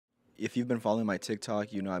If you've been following my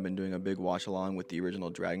TikTok, you know I've been doing a big watch along with the original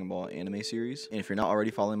Dragon Ball anime series. And if you're not already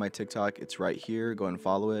following my TikTok, it's right here. Go and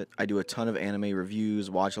follow it. I do a ton of anime reviews,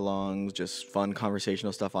 watch alongs, just fun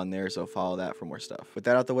conversational stuff on there, so follow that for more stuff. With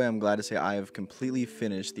that out the way, I'm glad to say I have completely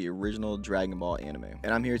finished the original Dragon Ball anime.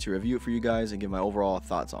 And I'm here to review it for you guys and give my overall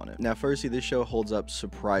thoughts on it. Now, firstly, this show holds up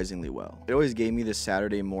surprisingly well. It always gave me this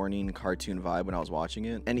Saturday morning cartoon vibe when I was watching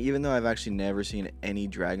it. And even though I've actually never seen any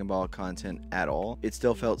Dragon Ball content at all, it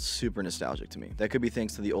still felt super nostalgic to me. That could be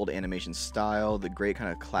thanks to the old animation style, the great kind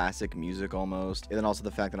of classic music almost, and then also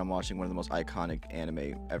the fact that I'm watching one of the most iconic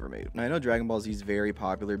anime ever made. Now, I know Dragon Ball Z is very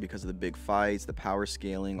popular because of the big fights, the power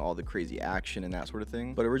scaling, all the crazy action and that sort of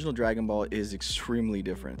thing, but original Dragon Ball is extremely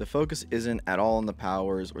different. The focus isn't at all on the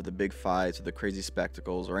powers or the big fights or the crazy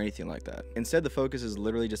spectacles or anything like that. Instead, the focus is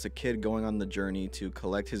literally just a kid going on the journey to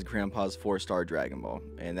collect his grandpa's 4-star Dragon Ball,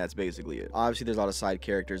 and that's basically it. Obviously, there's a lot of side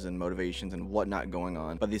characters and motivations and whatnot going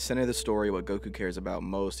on, but the center of the story, what Goku cares about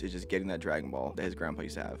most, is just getting that Dragon Ball that his grandpa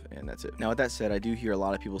used to have, and that's it. Now, with that said, I do hear a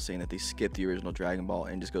lot of people saying that they skip the original Dragon Ball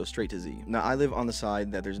and just go straight to Z. Now, I live on the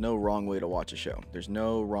side that there's no wrong way to watch a show. There's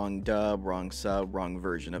no wrong dub, wrong sub, wrong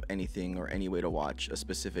version of anything or any way to watch a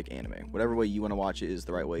specific anime. Whatever way you want to watch it is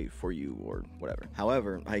the right way for you or whatever.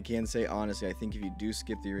 However, I can say honestly, I think if you do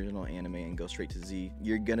skip the original anime and go straight to Z,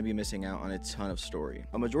 you're gonna be missing out on a ton of story.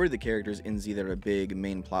 A majority of the characters in Z that are big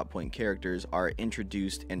main plot point characters are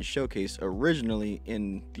introduced and showcased originally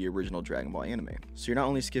in the original Dragon Ball anime. So you're not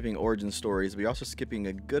only skipping origin stories, but you're also skipping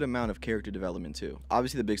a good amount of character development too.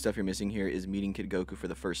 Obviously, the big stuff you're missing here is meeting Kid Goku for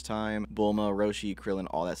the first time. Bulma, Roshi, Krillin,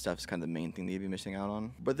 all that stuff is kind of the main thing that you'd be missing out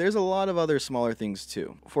on. But there's a lot of other smaller things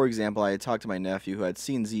too. For example, I had talked to my nephew who had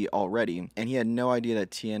seen Z already, and he had no idea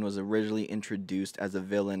that Tien was originally introduced as a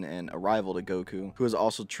villain and a rival to Goku, who was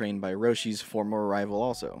also trained by Roshi's former rival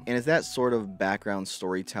also. And it's that sort of background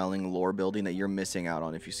storytelling, lore building that you're missing out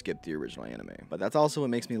on if you skip the original anime. But that's also what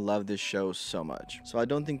makes me love this show so much. So I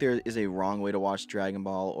don't think there is a wrong way to watch Dragon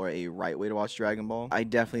Ball or a right way to watch Dragon Ball. I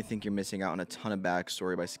definitely think you're missing out on a ton of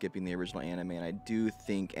backstory by skipping the original anime, and I do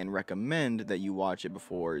think and recommend that you watch it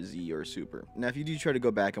before Z or Super. Now, if you do try to go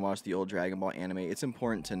back and watch the old Dragon Ball anime, it's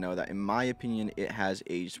important to know that in my opinion, it has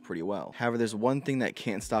aged pretty well. However, there's one thing that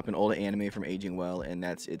can't stop an old anime from aging well, and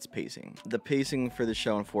that's its pacing. The pacing for the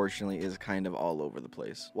show, unfortunately, is kind of all over the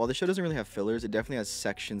place. While the show doesn't really have fillers, it definitely has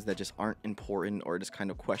sections that just aren't important or just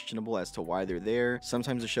kind of questionable as to why they're there.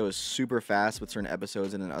 Sometimes the show is super fast with certain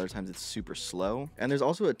episodes, and then other times it's super slow. And there's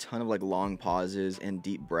also a ton of like long pauses and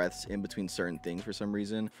deep breaths in between certain things for some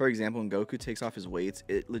reason. For example, when Goku takes off his weights,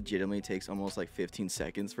 it legitimately takes almost like 15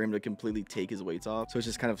 seconds for him to completely take his weights off. So it's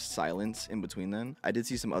just kind of silence in between then. I did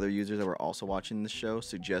see some other users that were also watching the show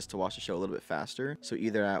suggest to watch the show a little bit faster. So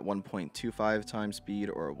either at 1.25 times speed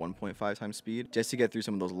or 1.5 times speed, just to get through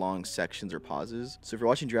some of those long sections or pauses. So if you're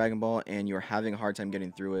watching Dragon Ball and you're having a hard time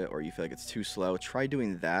getting through it, or you feel like it's too slow, try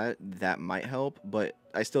doing that. That might help, but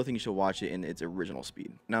I still think you should watch it in its original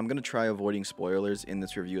speed. Now, I'm going to try avoiding spoilers in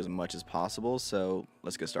this review as much as possible, so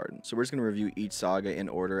let's get started. So we're just going to review each saga in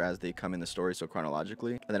order as they come in the story, so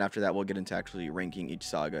chronologically. And then after that, we'll get into actually ranking each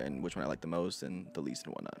saga and which one I like the most and the least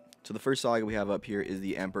and whatnot. So the first saga we have up here is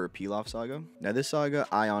the Emperor Pilaf saga. Now, this saga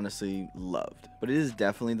I honestly loved, but it is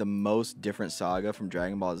definitely the most different saga from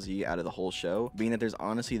Dragon Ball Z out of the whole show, being that there's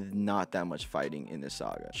honestly not that much fighting in this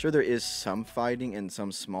saga. Sure, there is some fighting and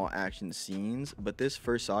some small action scenes, but this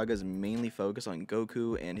first saga is mainly focused on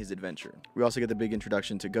Goku and his adventure. We also get the big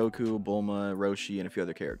introduction to Goku, Bulma, Roshi, and a few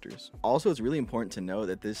other characters. Also, it's really important to know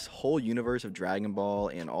that this whole universe of Dragon Ball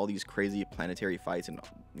and all these crazy planetary fights and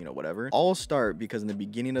whatever, all start because in the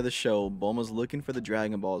beginning of the show, Bulma's looking for the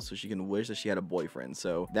Dragon Balls so she can wish that she had a boyfriend.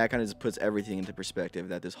 So that kind of just puts everything into perspective,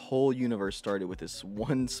 that this whole universe started with this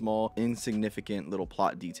one small, insignificant little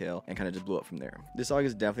plot detail and kind of just blew up from there. This saga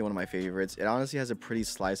is definitely one of my favorites. It honestly has a pretty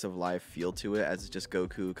slice of life feel to it, as it's just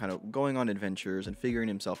Goku kind of going on adventures and figuring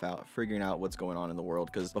himself out, figuring out what's going on in the world,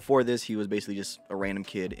 because before this, he was basically just a random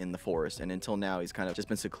kid in the forest, and until now, he's kind of just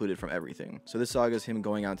been secluded from everything. So this saga is him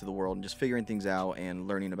going out into the world and just figuring things out and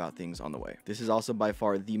learning about things on the way. This is also by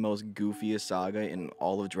far the most goofiest saga in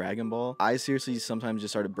all of Dragon Ball. I seriously sometimes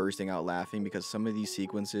just started bursting out laughing because some of these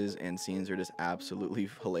sequences and scenes are just absolutely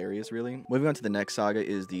hilarious, really. Moving on to the next saga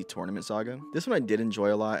is the Tournament saga. This one I did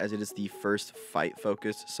enjoy a lot, as it is the first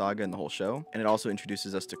fight-focused saga in the whole show, and it also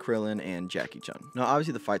introduces us to Krillin and Jackie-chan. Now,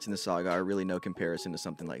 obviously the fights in the saga are really no comparison to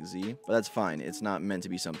something like Z, but that's fine. It's not meant to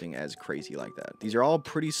be something as crazy like that. These are all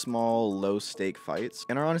pretty small, low-stake fights,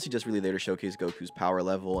 and are honestly just really there to showcase Goku's power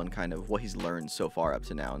level and kind of what he's learned so far up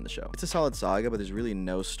to now in the show. It's a solid saga, but there's really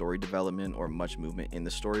no story development or much movement in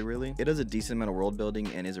the story, really. It does a decent amount of world building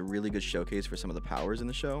and is a really good showcase for some of the powers in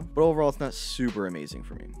the show, but overall it's not super amazing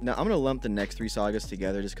for me. Now, I'm gonna lump the next 3 sagas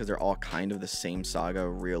together just because they're all kind of the same saga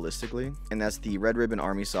realistically, and that's the Red Ribbon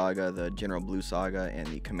Army saga, the General Blue saga, and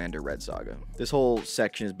the Commander Red saga. This whole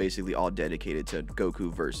section is basically all dedicated to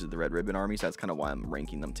Goku versus the Red Ribbon Army, so that's kind of why I'm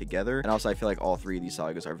ranking them together. And also I feel like all 3 of these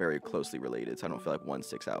sagas are very closely related, so I don't feel like one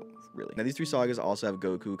sticks out really. Now, these 3 sagas also have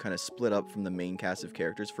Goku kind of split up from the main cast of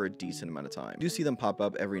characters for a decent amount of time. You do see them pop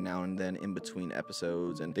up every now and then in between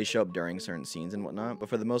episodes, and they show up during certain scenes and whatnot, but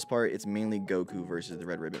for the most part it's mainly Goku versus the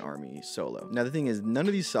Red Ribbon Army solo. Now, the thing is, none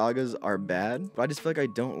of these sagas are bad, but I just feel like I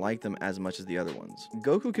don't like them as much as the other ones.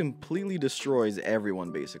 Goku completely destroys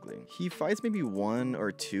everyone basically. He fights maybe 1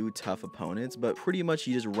 or 2 tough opponents, but pretty much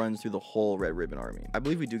he just runs through the whole Red Ribbon Army. I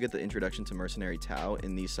believe we do get the introduction to Mercenary Tao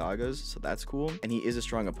in these sagas, so that's cool, and he is a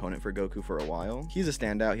strong opponent for Goku for a while. He's a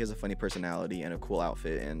standout, he has a funny personality and a cool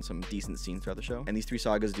outfit and some decent scenes throughout the show. And these 3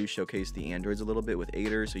 sagas do showcase the androids a little bit with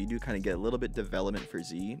Ader, so you do kind of get a little bit development for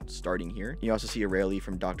Z starting here. You also see Aurelie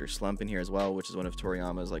from Dr. Slump in here as well, which is one of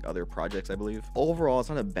Toriyama's like other projects, I believe. Overall, it's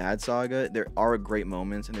not a bad saga. There are great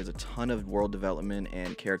moments and there's a ton of world development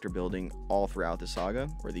and character building all throughout the saga,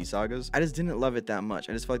 or these sagas. I just didn't love it that much.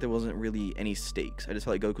 I just felt like there wasn't really any stakes. I just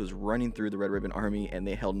felt like Goku was running through the Red Ribbon Army and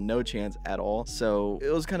they held no chance at all. So it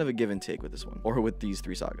was kind of a give and take with this one, or with these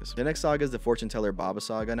 3 sagas. The next saga is the Fortune Teller Baba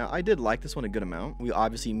saga. Now, I did like this one a good amount. We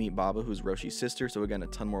obviously meet Baba, who's Roshi's sister, so again, a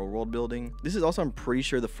ton more world building. This is also, I'm pretty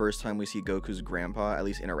sure, the first time we see Goku's grandpa at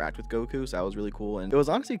least interact with Goku, so that was really cool. And it was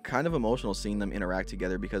honestly kind of emotional seeing them interact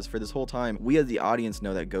together, because for this whole time, we as the audience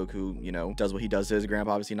know that Goku, you know, does what he does to his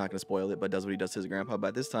grandpa. Obviously not gonna spoil it, but does what he does to his grandpa.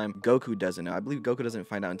 But this time, Goku doesn't know. I believe Goku doesn't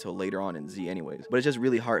find out until later on in Z anyways. But it's just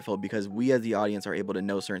really heartfelt because we as the audience are able to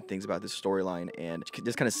know certain things about this storyline and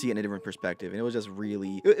just kind of see it in a different perspective. And it was just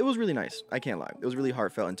really, it was really nice. I can't lie. It was really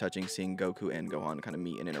heartfelt and touching seeing Goku and Gohan kind of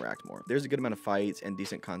meet and interact more. There's a good amount of fights and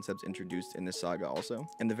decent concepts introduced in this saga also.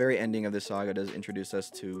 And the very ending of this saga does introduce us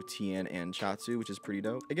to Tien and Chatsu, which is pretty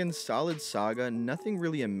dope. Again, solid saga, nothing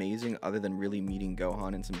really amazing other than really meeting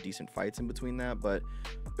Gohan and some decent fights in between that, but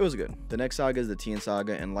it was good. The next saga is the Tien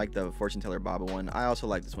saga, and like the Fortune Teller Baba one, I also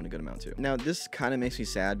like this one a good amount too. Now, this kind of makes me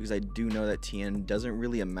sad because I do know that Tien doesn't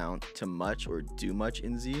really amount to much or do much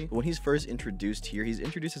in Z. But when he's first introduced here, he's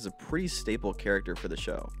introduced as a pretty staple character for the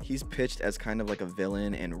show. He's pitched as kind of like a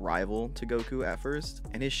villain and rival to Goku at first,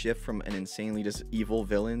 and his shift from an insanely just evil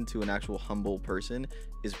villain to an actual humble person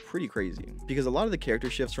is pretty crazy, because a lot of the character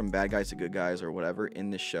shifts from bad guys to good guys or whatever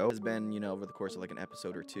in this show has been, you know, over the course of like an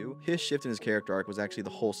episode or 2. His shift in his character arc was actually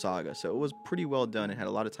the whole saga, so it was pretty well done and had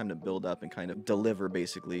a lot of time to build up and kind of deliver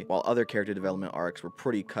basically, while other character development arcs were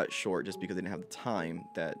pretty cut short just because they didn't have the time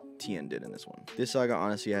that Tien did in this one. This saga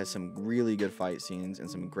honestly has some really good fight scenes and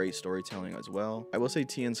some great storytelling as well. I will say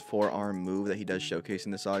Tien's forearm move that he does showcase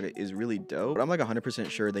in the saga is really dope, but I'm like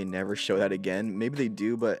 100% sure they never show that again. Maybe they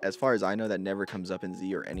do, but as far as I know, that never comes up in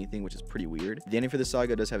Z or anything, which is pretty weird. The ending for the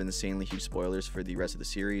saga does have insanely huge spoilers for the rest of the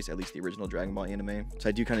series, at least the original Dragon Ball anime. So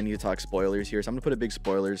I do kind of need to talk spoilers here. So I'm gonna put a big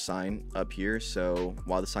spoilers sign up here. So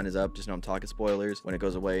while the sign is up, just know I'm talking spoilers. When it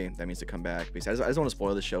goes away, that means to come back. Because I just want to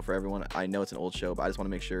spoil the show for everyone. I know it's an old show, but I just want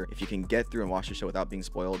to make sure if you can get through and watch the show without being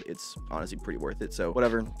spoiled, it's honestly pretty worth it. So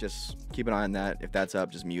whatever, just keep an eye on that. If that's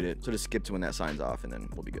up, just mute it. So just skip to when that sign's off and then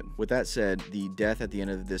we'll be good. With that said, the death at the end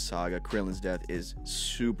of this saga, Krillin's death, is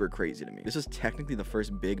super crazy to me. This is technically the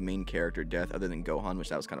first big main character death other than Gohan, which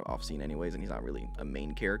that was kind of off scene anyways, and he's not really a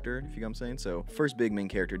main character, if you know what I'm saying. So first big main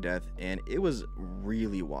character death, and it was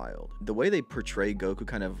really wild. The way they portray Goku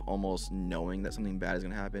kind of almost knowing that something bad is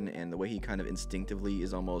gonna happen, and the way he kind of instinctively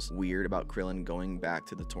is almost weird about Krillin going back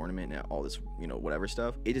to the tournament and all this, you know, whatever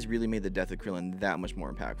stuff, it just really made the death of Krillin that much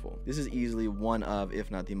more impactful. This is easily one of, if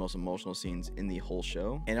not the most emotional scenes in the whole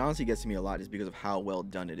show, and it honestly gets to me a lot just because of how well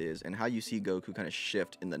done it is and how you see Goku kind of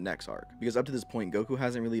shift in the next arc. Because up to this point, Goku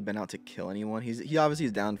hasn't really been out to kill anyone. He obviously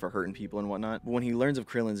is down for hurting people and whatnot, but when he learns of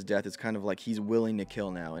Krillin's death, it's kind of like he's willing to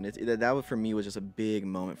kill now, and that for me was just a big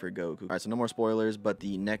moment for Goku. Alright, so no more spoilers, but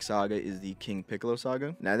the next saga is the King Piccolo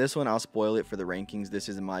saga. Now this one, I'll spoil it for the rankings. This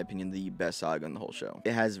is, in my opinion, the best saga in the whole show.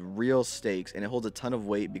 It has has real stakes, and it holds a ton of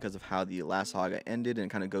weight because of how the last saga ended and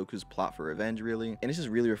kind of Goku's plot for revenge, really. And it's just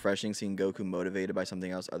really refreshing seeing Goku motivated by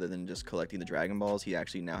something else other than just collecting the Dragon Balls. He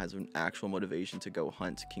actually now has an actual motivation to go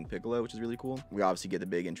hunt King Piccolo, which is really cool. We obviously get the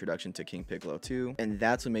big introduction to King Piccolo too, and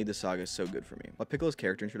that's what made the saga so good for me. While Piccolo's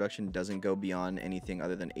character introduction doesn't go beyond anything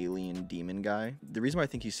other than alien demon guy, the reason why I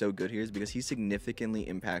think he's so good here is because he significantly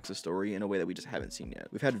impacts the story in a way that we just haven't seen yet.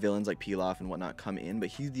 We've had villains like Pilaf and whatnot come in, but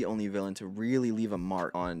he's the only villain to really leave a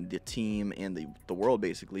mark on the team and the world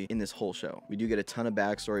basically in this whole show. We do get a ton of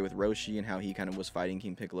backstory with Roshi and how he kind of was fighting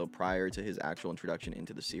King Piccolo prior to his actual introduction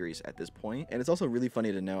into the series at this point. And it's also really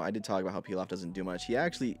funny to know, I did talk about how Pilaf doesn't do much. He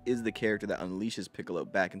actually is the character that unleashes Piccolo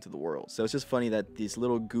back into the world. So it's just funny that this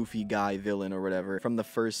little goofy guy villain or whatever from the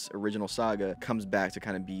first original saga comes back to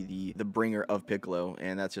kind of be the bringer of Piccolo,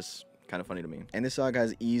 and that's just kind of funny to me. And this saga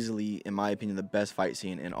has easily, in my opinion, the best fight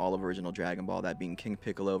scene in all of original Dragon Ball, that being King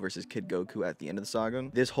Piccolo versus Kid Goku at the end of the saga.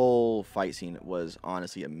 This whole fight scene was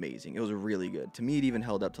honestly amazing. It was really good. To me, it even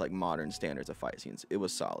held up to like modern standards of fight scenes. It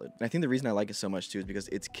was solid. And I think the reason I like it so much too is because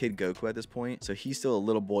it's Kid Goku at this point, so he's still a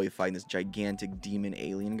little boy fighting this gigantic demon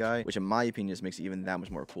alien guy, which in my opinion just makes it even that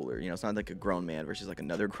much more cooler. You know, it's not like a grown man versus like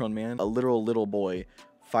another grown man. A literal little boy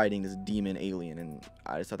fighting this demon alien, and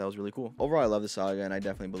I just thought that was really cool. Overall, I love the saga, and I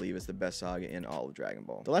definitely believe it's the best saga in all of Dragon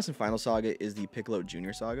Ball. The last and final saga is the Piccolo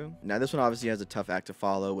Jr. saga. Now, this one obviously has a tough act to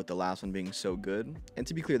follow, with the last one being so good. And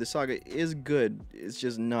to be clear, the saga is good, it's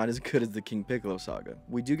just not as good as the King Piccolo saga.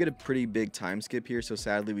 We do get a pretty big time skip here, so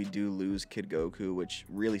sadly we do lose Kid Goku, which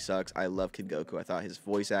really sucks. I love Kid Goku. I thought his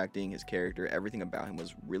voice acting, his character, everything about him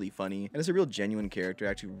was really funny, and it's a real genuine character.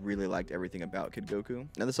 I actually really liked everything about Kid Goku.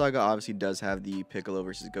 Now, the saga obviously does have the Piccolo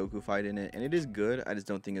versus Goku fight in it, and it is good. I just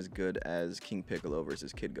don't think as good as King Piccolo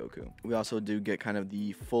versus Kid Goku. We also do get kind of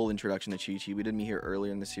the full introduction to Chi-Chi. We did meet her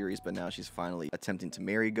earlier in the series, but now she's finally attempting to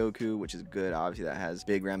marry Goku, which is good. Obviously, that has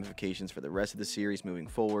big ramifications for the rest of the series moving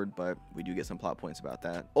forward, but we do get some plot points about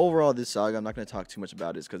that. Overall, this saga, I'm not going to talk too much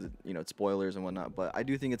about it because, you know, it's spoilers and whatnot, but I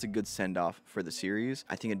do think it's a good send-off for the series.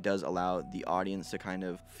 I think it does allow the audience to kind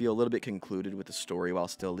of feel a little bit concluded with the story while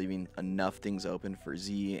still leaving enough things open for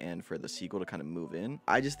Z and for the sequel to kind of move in.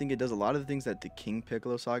 I just think it does a lot of the things that the King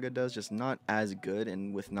Piccolo saga does, just not as good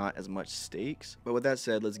and with not as much stakes. But with that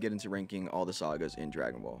said, let's get into ranking all the sagas in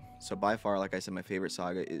Dragon Ball. So by far, like I said, my favorite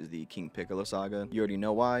saga is the King Piccolo saga. You already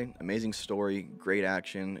know why. Amazing story, great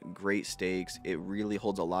action, great stakes. It really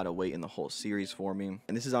holds a lot of weight in the whole series for me.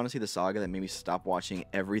 And this is honestly the saga that made me stop watching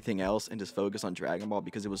everything else and just focus on Dragon Ball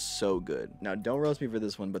because it was so good. Now, don't roast me for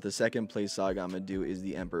this one, but the second place saga I'm gonna do is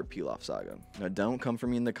the Emperor Pilaf saga. Now, don't come for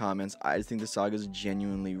me in the comments. I just think the saga is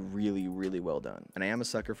genuinely really well done. And I am a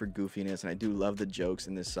sucker for goofiness, and I do love the jokes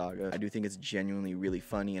in this saga. I do think it's genuinely really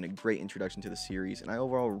funny and a great introduction to the series, and I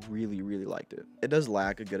overall really liked it. It does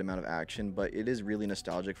lack a good amount of action, but it is really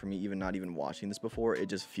nostalgic for me, even not even watching this before. It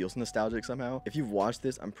just feels nostalgic somehow. If you've watched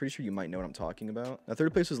this, I'm pretty sure you might know what I'm talking about. Now,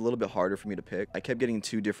 third place was a little bit harder for me to pick. I kept getting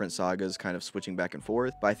two different sagas kind of switching back and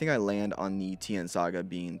forth, but I think I land on the Tien saga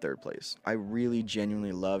being third place. I really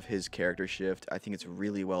genuinely love his character shift. I think it's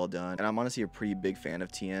really well done, and I'm honestly a pretty big fan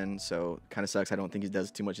of Tien, so kind of sucks I don't think he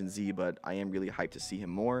does too much in Z, but I am really hyped to see him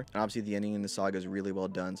more. And obviously the ending in the saga is really well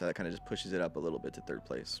done, so that kind of just pushes it up a little bit to third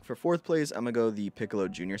place. For fourth place, I'm gonna go the Piccolo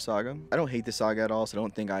Jr. saga. I don't hate the saga at all, so I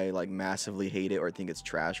don't think I like massively hate it or think it's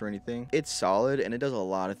trash or anything. It's solid and it does a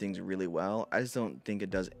lot of things really well. I just don't think it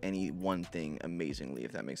does any one thing amazingly,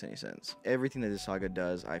 if that makes any sense. Everything that this saga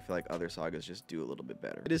does, I feel like other sagas just do a little bit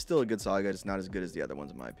better. It is still a good saga, it's not as good as the other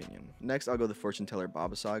ones in my opinion. Next, I'll go the Fortune Teller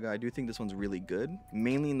Baba saga. I do think this one's really good,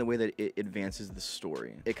 mainly in the way that it advances the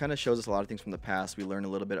story. It kind of shows us a lot of things from the past. We learn a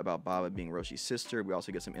little bit about Baba being Roshi's sister. We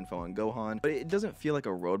also get some info on Gohan, but it doesn't feel like a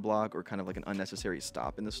roadblock or kind of like an unnecessary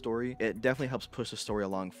stop in the story. It definitely helps push the story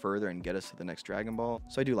along further and get us to the next Dragon Ball,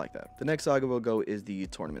 so I do like that. The next saga we'll go is the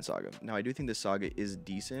Tournament saga. Now, I do think this saga is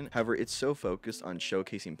decent. However, it's so focused on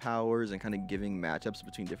showcasing powers and kind of giving matchups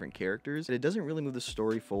between different characters that it doesn't really move the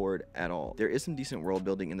story forward at all. There is some decent world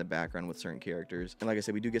building in the background with certain characters, and like I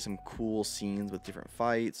said, we do get some cool scenes with different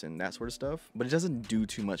fights and that sort of stuff, but it doesn't do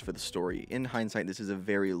too much for the story. In hindsight, this is a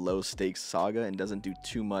very low stakes saga and doesn't do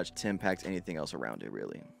too much to impact anything else around it,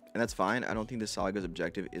 really. And that's fine. I don't think the saga's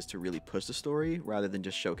objective is to really push the story rather than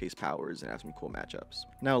just showcase powers and have some cool matchups.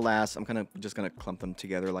 Now last, I'm just gonna clump them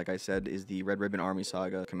together, like I said, is the Red Ribbon Army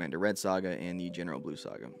saga, Commander Red saga, and the General Blue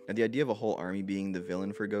saga. And the idea of a whole army being the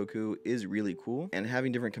villain for Goku is really cool, and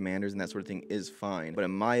having different commanders and that sort of thing is fine, but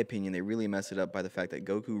in my opinion, they really mess it up by the fact that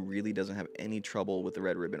Goku really doesn't have any trouble with the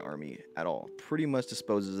Red Ribbon Army at all. Pretty much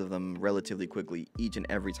disposes of them relatively quickly each and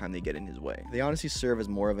every time they get in his way. They honestly serve as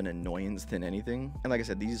more of an annoyance than anything, and like I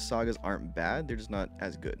said, these these sagas aren't bad, they're just not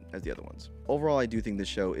as good as the other ones. Overall, I do think this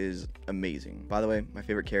show is amazing. By the way, my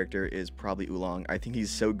favorite character is probably Oolong. I think he's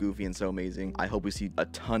so goofy and so amazing. I hope we see a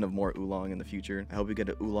ton of more Oolong in the future. I hope we get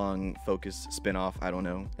an Oolong focused spin-off. I don't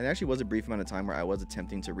know. And there actually was a brief amount of time where I was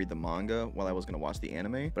attempting to read the manga while I was going to watch the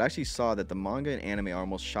anime, but I actually saw that the manga and anime are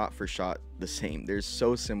almost shot for shot the same. They're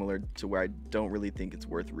so similar to where I don't really think it's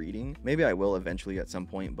worth reading. Maybe I will eventually at some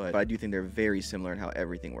point, but I do think they're very similar in how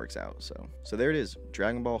everything works out. So there it is.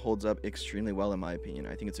 Dragon Ball holds up extremely well in my opinion.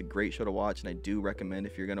 I think it's a great show to watch, and I do recommend,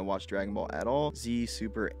 if you're going to watch Dragon Ball at all, Z,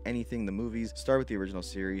 Super, anything, the movies, start with the original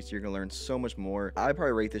series. You're going to learn so much more. I'd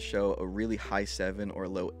probably rate this show a really high 7 or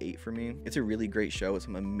low 8 for me. It's a really great show with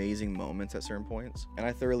some amazing moments at certain points, and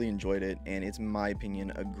I thoroughly enjoyed it, and it's, in my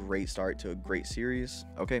opinion, a great start to a great series.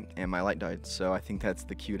 Okay, and my light died, so I think that's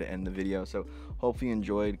the cue to end the video. So hopefully you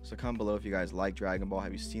enjoyed. So comment below if you guys like Dragon Ball.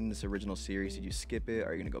 Have you seen this original series? Did you skip it?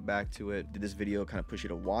 Are you gonna go back to it? Did this video kind of push you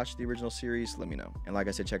to watch the original series? Let me know. And like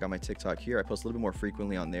I said, check out my TikTok here. I post a little bit more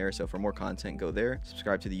frequently on there, so for more content, go there.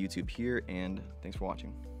 Subscribe to the YouTube here, and thanks for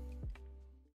watching.